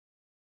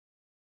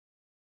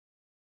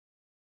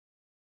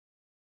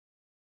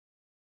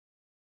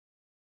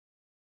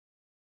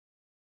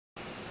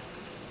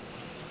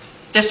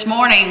This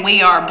morning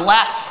we are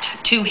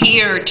blessed to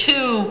hear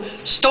two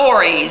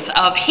stories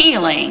of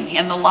healing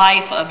in the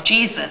life of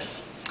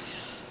Jesus.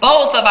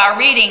 Both of our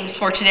readings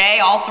for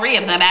today, all three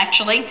of them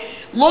actually,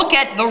 look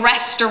at the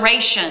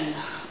restoration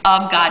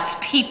of God's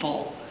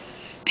people.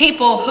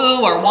 People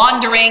who are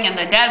wandering in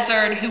the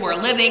desert, who are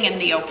living in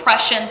the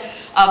oppression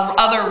of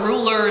other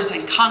rulers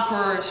and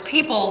conquerors,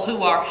 people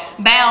who are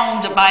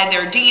bound by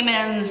their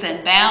demons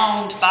and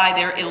bound by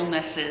their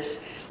illnesses,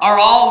 are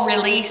all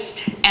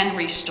released and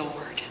restored.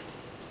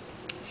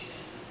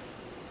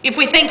 If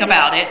we think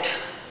about it,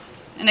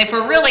 and if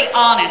we're really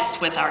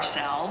honest with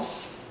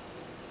ourselves,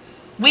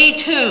 we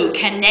too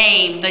can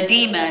name the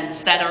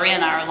demons that are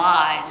in our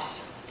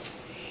lives.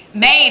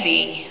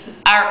 Maybe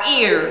our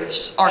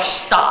ears are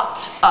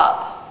stopped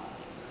up.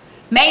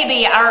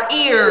 Maybe our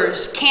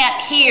ears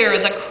can't hear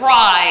the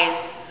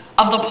cries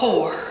of the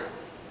poor.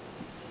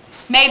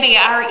 Maybe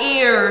our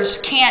ears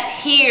can't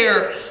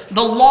hear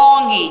the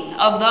longing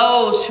of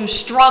those who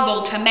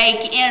struggle to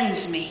make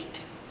ends meet.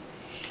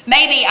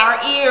 Maybe our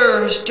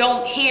ears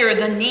don't hear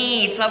the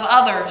needs of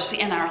others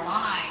in our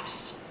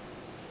lives.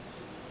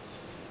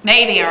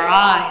 Maybe our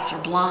eyes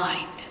are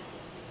blind.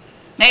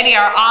 Maybe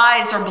our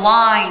eyes are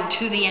blind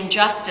to the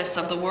injustice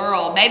of the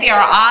world. Maybe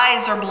our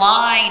eyes are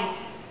blind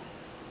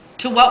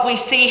to what we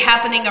see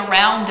happening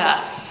around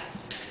us.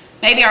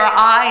 Maybe our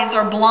eyes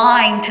are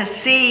blind to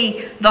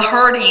see the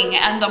hurting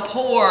and the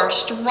poor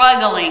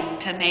struggling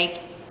to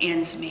make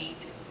ends meet.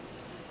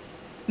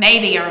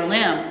 Maybe our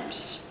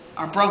limbs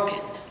are broken.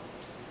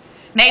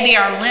 Maybe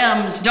our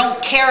limbs don't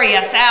carry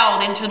us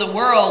out into the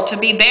world to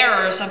be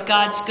bearers of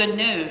God's good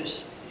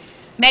news.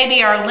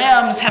 Maybe our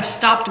limbs have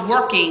stopped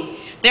working,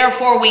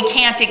 therefore we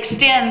can't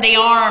extend the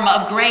arm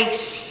of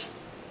grace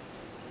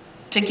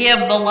to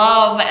give the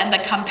love and the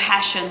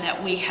compassion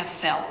that we have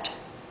felt.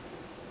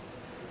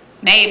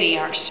 Maybe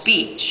our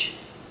speech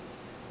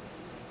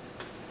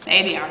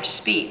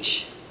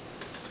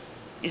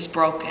is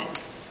broken.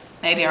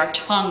 Maybe our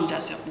tongue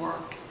doesn't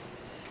work,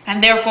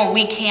 and therefore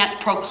we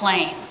can't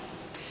proclaim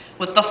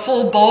with the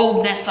full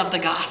boldness of the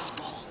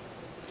gospel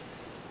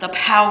the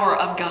power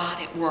of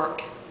God at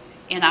work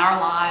in our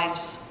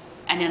lives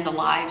and in the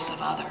lives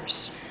of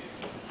others.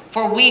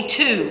 For we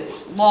too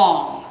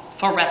long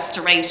for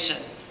restoration.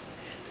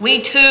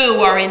 We too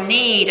are in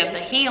need of the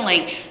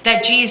healing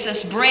that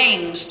Jesus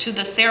brings to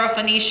the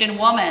Syrophoenician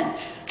woman,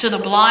 to the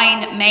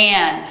blind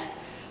man.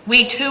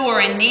 We too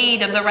are in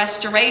need of the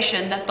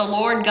restoration that the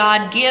Lord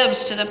God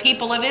gives to the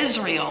people of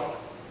Israel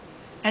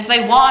as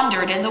they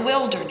wandered in the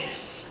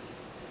wilderness.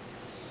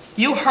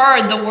 You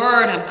heard the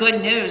word of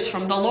good news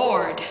from the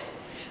Lord.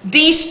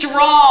 Be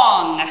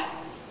strong.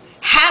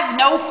 Have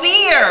no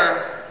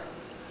fear.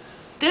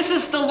 This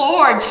is the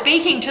Lord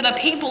speaking to the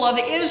people of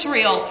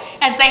Israel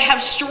as they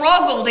have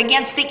struggled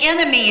against the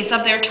enemies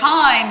of their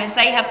time, as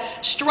they have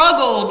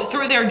struggled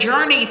through their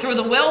journey through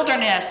the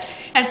wilderness,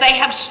 as they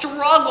have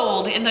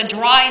struggled in the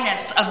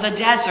dryness of the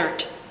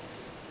desert,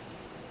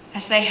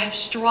 as they have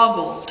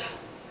struggled.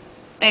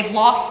 They've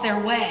lost their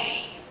way.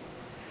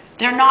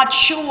 They're not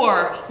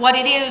sure what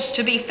it is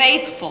to be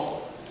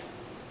faithful.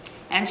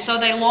 And so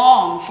they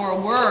long for a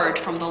word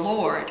from the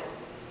Lord.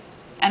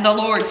 And the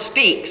Lord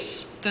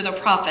speaks through the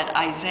prophet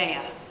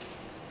Isaiah.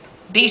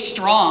 Be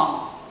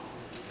strong.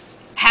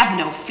 Have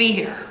no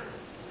fear.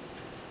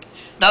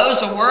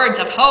 Those are words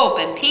of hope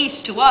and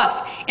peace to us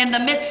in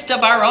the midst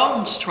of our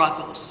own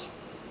struggles.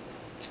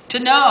 To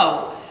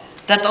know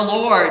that the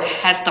Lord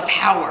has the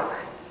power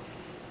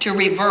to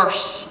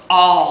reverse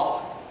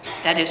all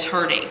that is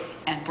hurting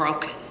and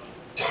broken.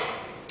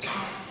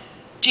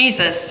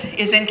 Jesus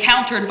is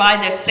encountered by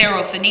this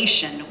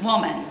Syrophoenician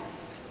woman.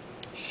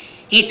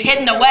 He's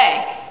hidden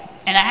away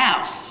in a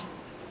house.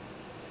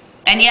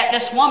 And yet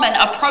this woman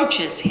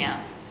approaches him.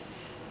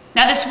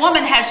 Now this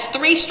woman has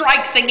 3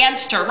 strikes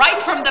against her right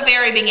from the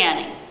very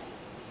beginning.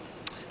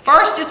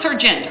 First, it's her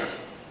gender.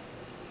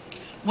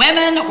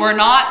 Women were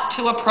not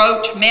to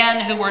approach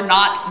men who were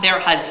not their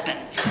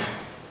husbands.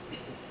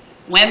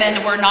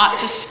 Women were not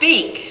to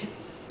speak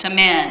to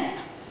men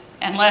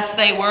unless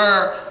they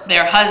were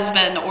their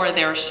husband or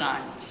their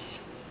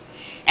sons.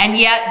 And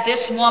yet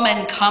this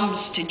woman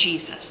comes to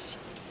Jesus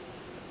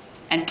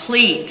and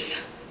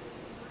pleads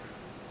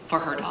for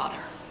her daughter.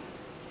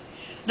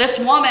 This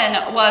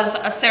woman was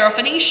a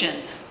Syrophoenician,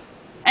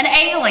 an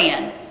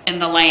alien in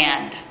the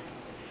land.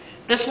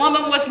 This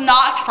woman was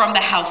not from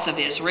the house of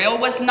Israel,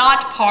 was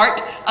not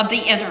part of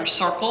the inner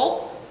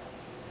circle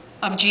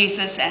of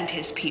Jesus and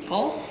his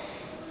people.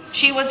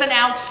 She was an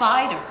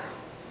outsider.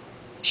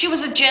 She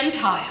was a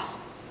Gentile.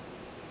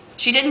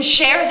 She didn't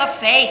share the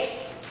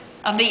faith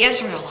of the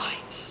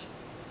Israelites.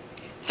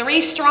 3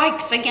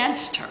 strikes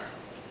against her.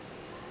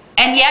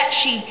 And yet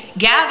she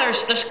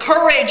gathers the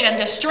courage and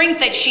the strength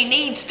that she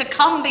needs to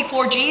come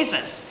before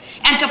Jesus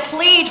and to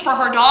plead for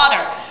her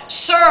daughter.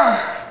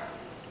 Sir,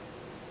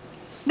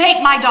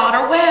 make my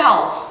daughter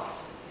well.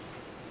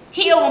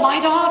 Heal my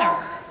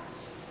daughter.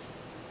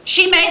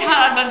 She may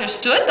not have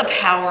understood the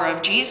power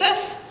of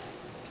Jesus.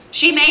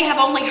 She may have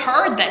only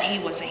heard that he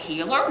was a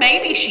healer.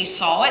 Maybe she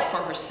saw it for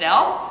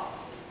herself.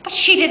 But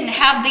she didn't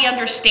have the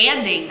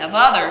understanding of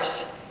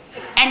others.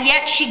 And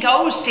yet she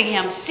goes to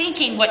him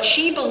seeking what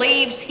she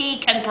believes he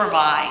can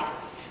provide,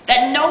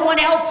 that no one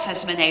else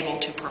has been able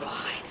to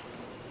provide.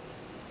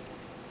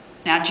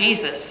 Now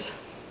Jesus,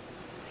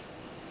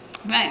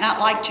 we might not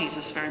like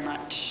Jesus very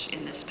much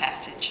in this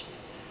passage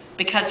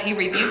because he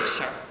rebukes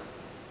her.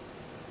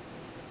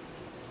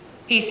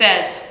 He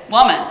says,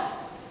 woman,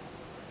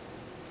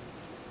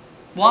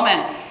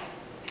 I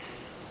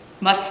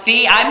must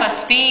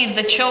feed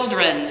the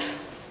children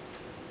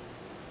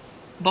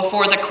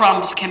before the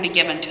crumbs can be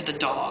given to the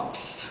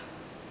dogs.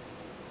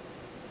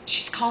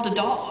 She's called a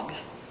dog.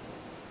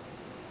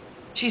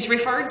 She's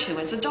referred to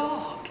as a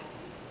dog.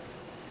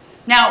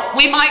 Now,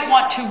 we might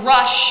want to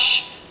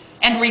rush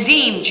and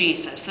redeem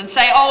Jesus and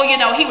say,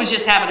 oh, he was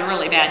just having a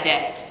really bad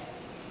day.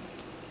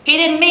 He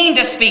didn't mean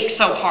to speak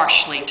so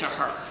harshly to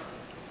her.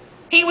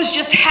 He was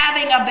just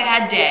having a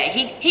bad day.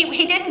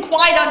 He didn't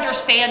quite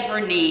understand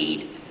her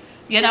need.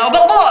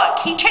 But look,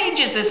 he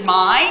changes his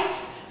mind.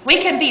 We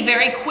can be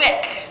very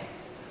quick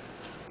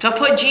to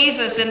put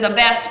Jesus in the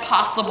best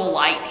possible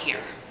light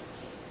here.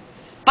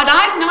 But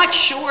I'm not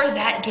sure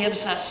that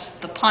gives us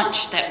the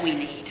punch that we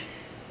need.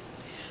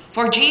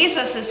 For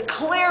Jesus is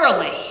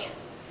clearly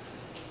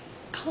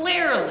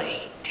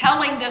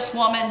telling this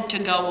woman to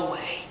go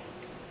away.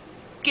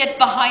 Get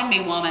behind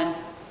me, woman.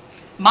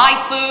 My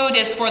food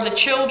is for the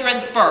children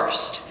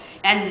first.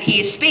 And he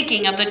is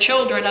speaking of the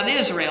children of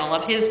Israel,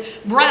 of his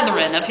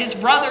brethren, of his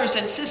brothers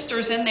and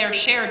sisters in their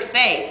shared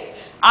faith.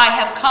 I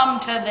have come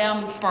to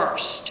them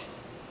first.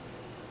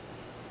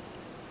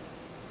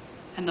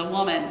 And the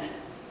woman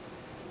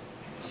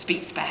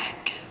speaks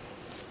back.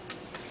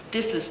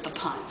 This is the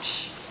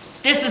punch.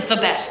 This is the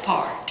best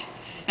part.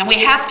 And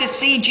we have to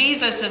see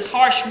Jesus'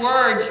 harsh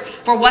words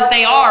for what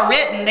they are,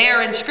 written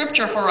there in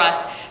Scripture for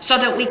us, so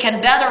that we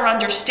can better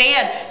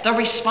understand the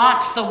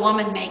response the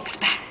woman makes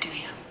back to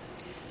him.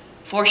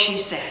 For she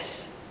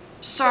says,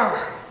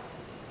 Sir,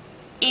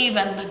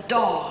 even the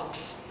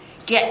dogs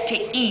get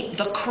to eat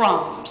the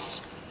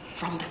crumbs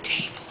from the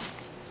table.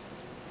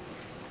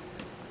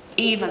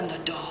 Even the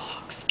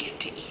dogs get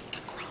to eat the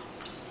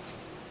crumbs.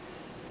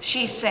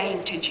 She's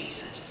saying to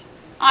Jesus,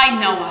 I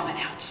know I'm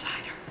an outsider.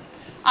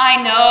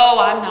 I know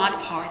I'm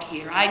not part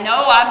here. I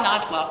know I'm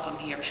not welcome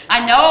here.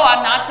 I know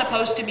I'm not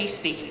supposed to be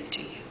speaking to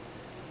you.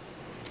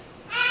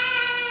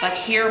 But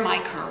hear my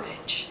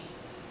courage.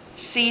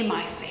 See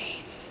my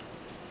faith.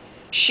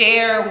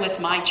 Share with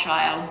my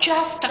child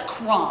just a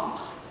crumb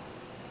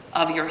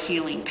of your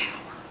healing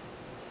power.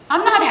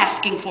 I'm not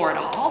asking for it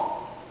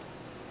all.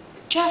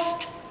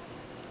 Just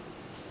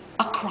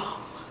a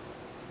crumb.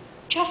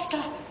 Just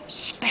a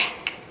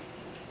speck.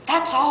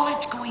 That's all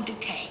it's going to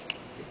take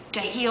to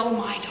heal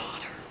my daughter.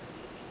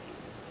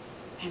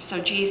 And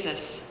so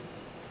Jesus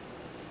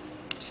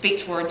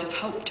speaks words of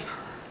hope to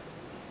her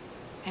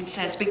and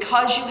says,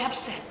 because you have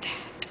said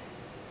that,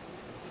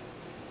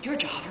 your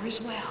daughter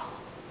is well.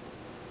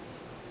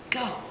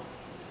 Go.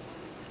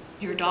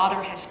 Your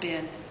daughter has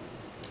been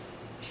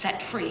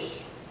set free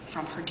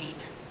from her demon.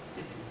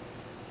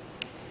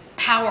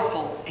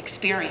 Powerful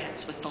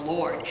experience with the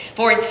Lord.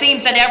 For it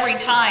seems that every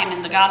time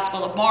in the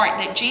Gospel of Mark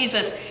that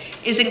Jesus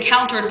is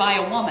encountered by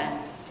a woman,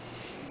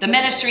 the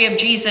ministry of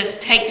Jesus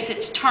takes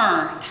its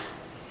turn.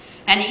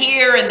 And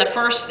here in the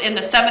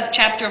 7th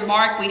chapter of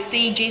Mark, we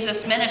see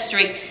Jesus'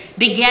 ministry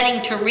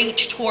beginning to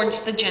reach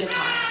towards the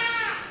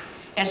Gentiles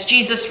as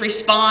Jesus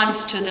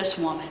responds to this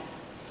woman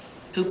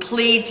who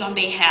pleads on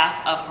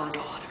behalf of her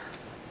daughter.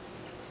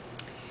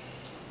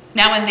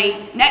 Now in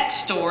the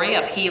next story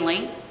of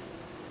healing,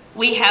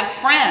 we have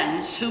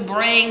friends who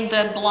bring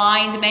the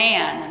blind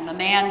man and the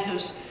man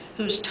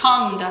whose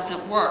tongue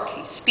doesn't work.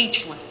 He's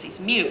speechless, he's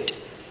mute.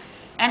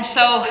 And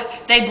so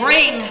they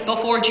bring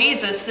before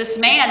Jesus this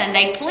man and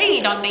they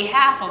plead on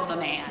behalf of the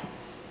man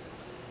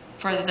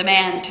for the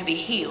man to be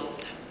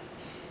healed.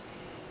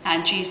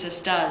 And Jesus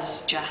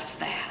does just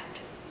that,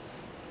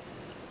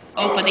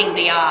 opening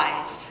the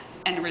eyes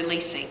and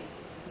releasing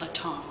the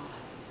tongue.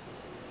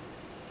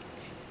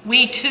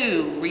 We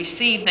too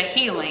receive the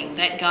healing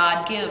that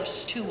God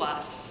gives to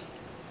us.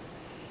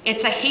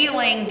 It's a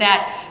healing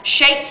that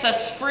shakes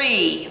us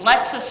free,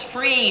 lets us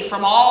free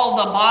from all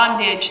the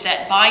bondage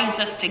that binds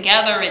us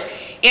together.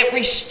 It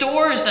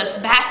restores us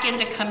back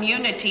into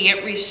community.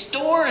 It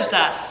restores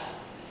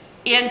us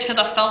into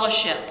the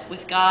fellowship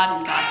with God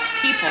and God's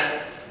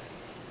people.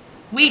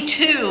 We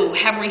too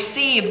have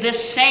received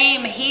this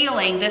same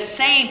healing, this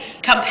same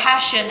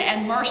compassion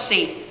and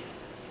mercy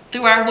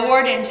through our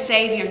Lord and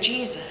Savior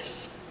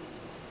Jesus.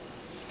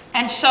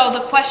 And so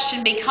the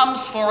question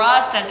becomes for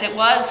us, as it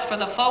was for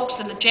the folks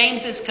in the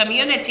James's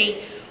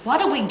community,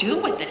 what do we do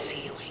with this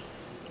healing?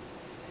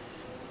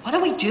 What do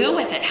we do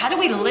with it? How do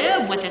we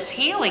live with this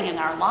healing in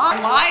our lives?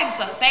 Our lives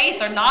of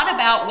faith are not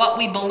about what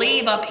we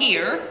believe up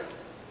here.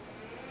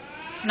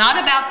 It's not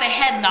about the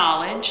head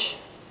knowledge.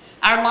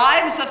 Our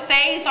lives of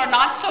faith are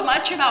not so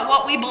much about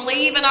what we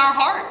believe in our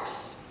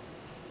hearts.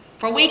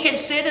 For we can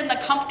sit in the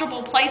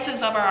comfortable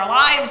places of our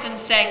lives and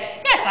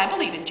say, yes, I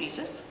believe in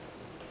Jesus,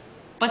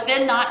 but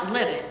then not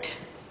live it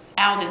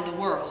out in the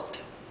world.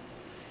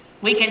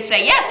 We can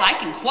say, yes, I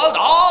can quote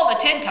all the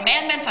 10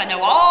 Commandments. I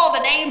know all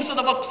the names of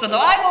the books of the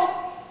Bible.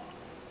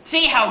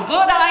 See how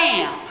good I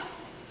am.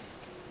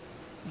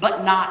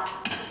 But not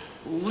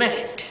live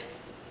it.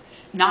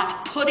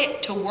 Not put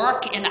it to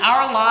work in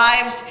our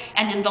lives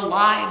and in the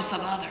lives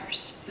of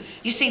others.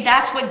 You see,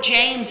 that's what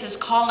James is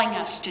calling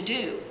us to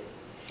do.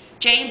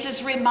 James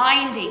is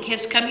reminding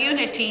his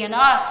community and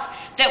us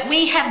that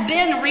we have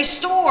been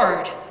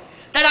restored,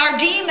 that our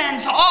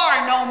demons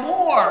are no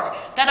more,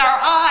 that our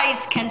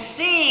eyes can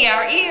see,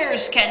 our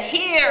ears can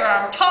hear,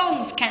 our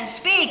tongues can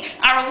speak,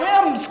 our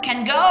limbs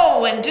can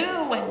go and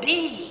do and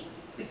be,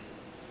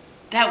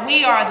 that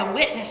we are the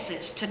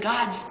witnesses to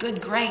God's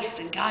good grace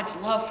and God's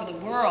love for the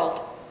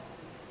world.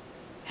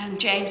 And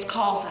James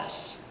calls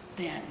us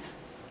then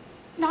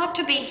not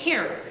to be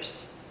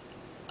hearers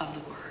of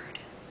the word,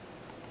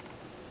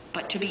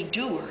 but to be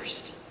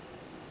doers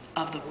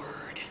of the word.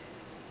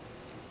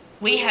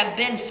 We have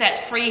been set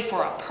free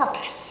for a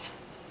purpose.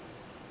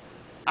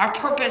 Our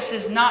purpose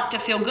is not to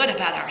feel good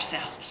about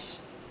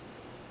ourselves.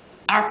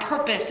 Our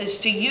purpose is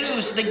to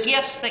use the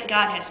gifts that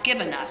God has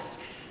given us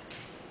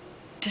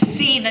to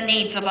see the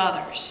needs of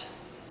others,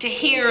 to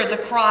hear the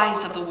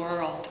cries of the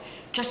world,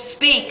 to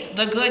speak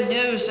the good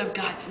news of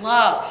God's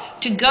love,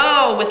 to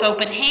go with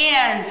open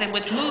hands and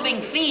with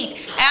moving feet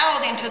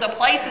out into the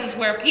places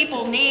where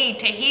people need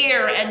to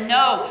hear and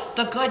know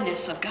the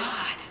goodness of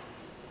God.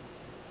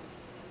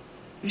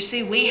 You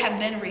see, we have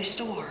been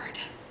restored,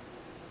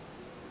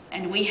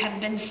 and we have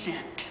been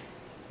sent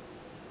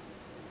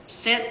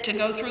to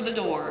go through the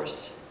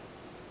doors,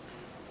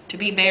 to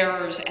be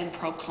bearers and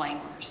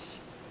proclaimers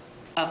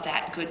of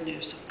that good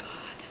news of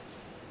God,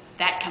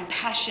 that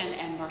compassion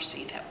and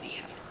mercy that we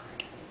have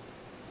heard.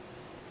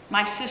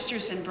 My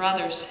sisters and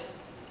brothers,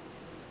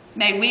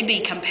 may we be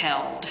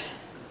compelled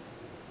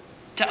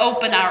to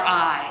open our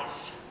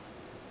eyes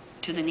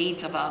to the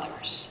needs of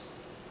others,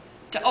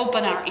 to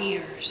open our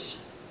ears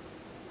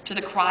to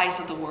the cries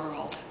of the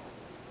world,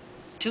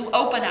 to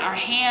open our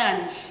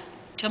hands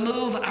to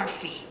move our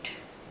feet,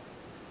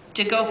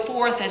 to go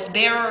forth as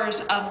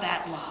bearers of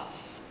that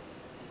love,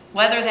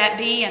 whether that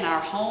be in our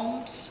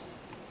homes,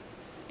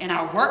 in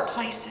our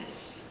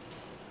workplaces,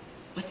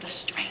 with the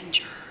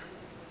stranger,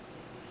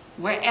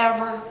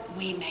 wherever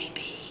we may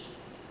be.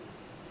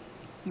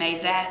 May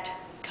that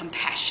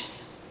compassion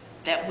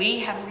that we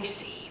have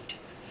received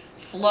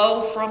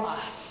flow from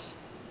us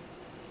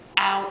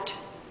out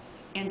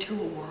into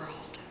a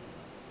world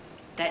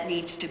that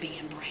needs to be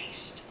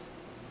embraced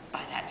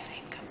by that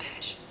same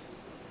compassion.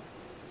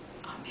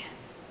 Amen.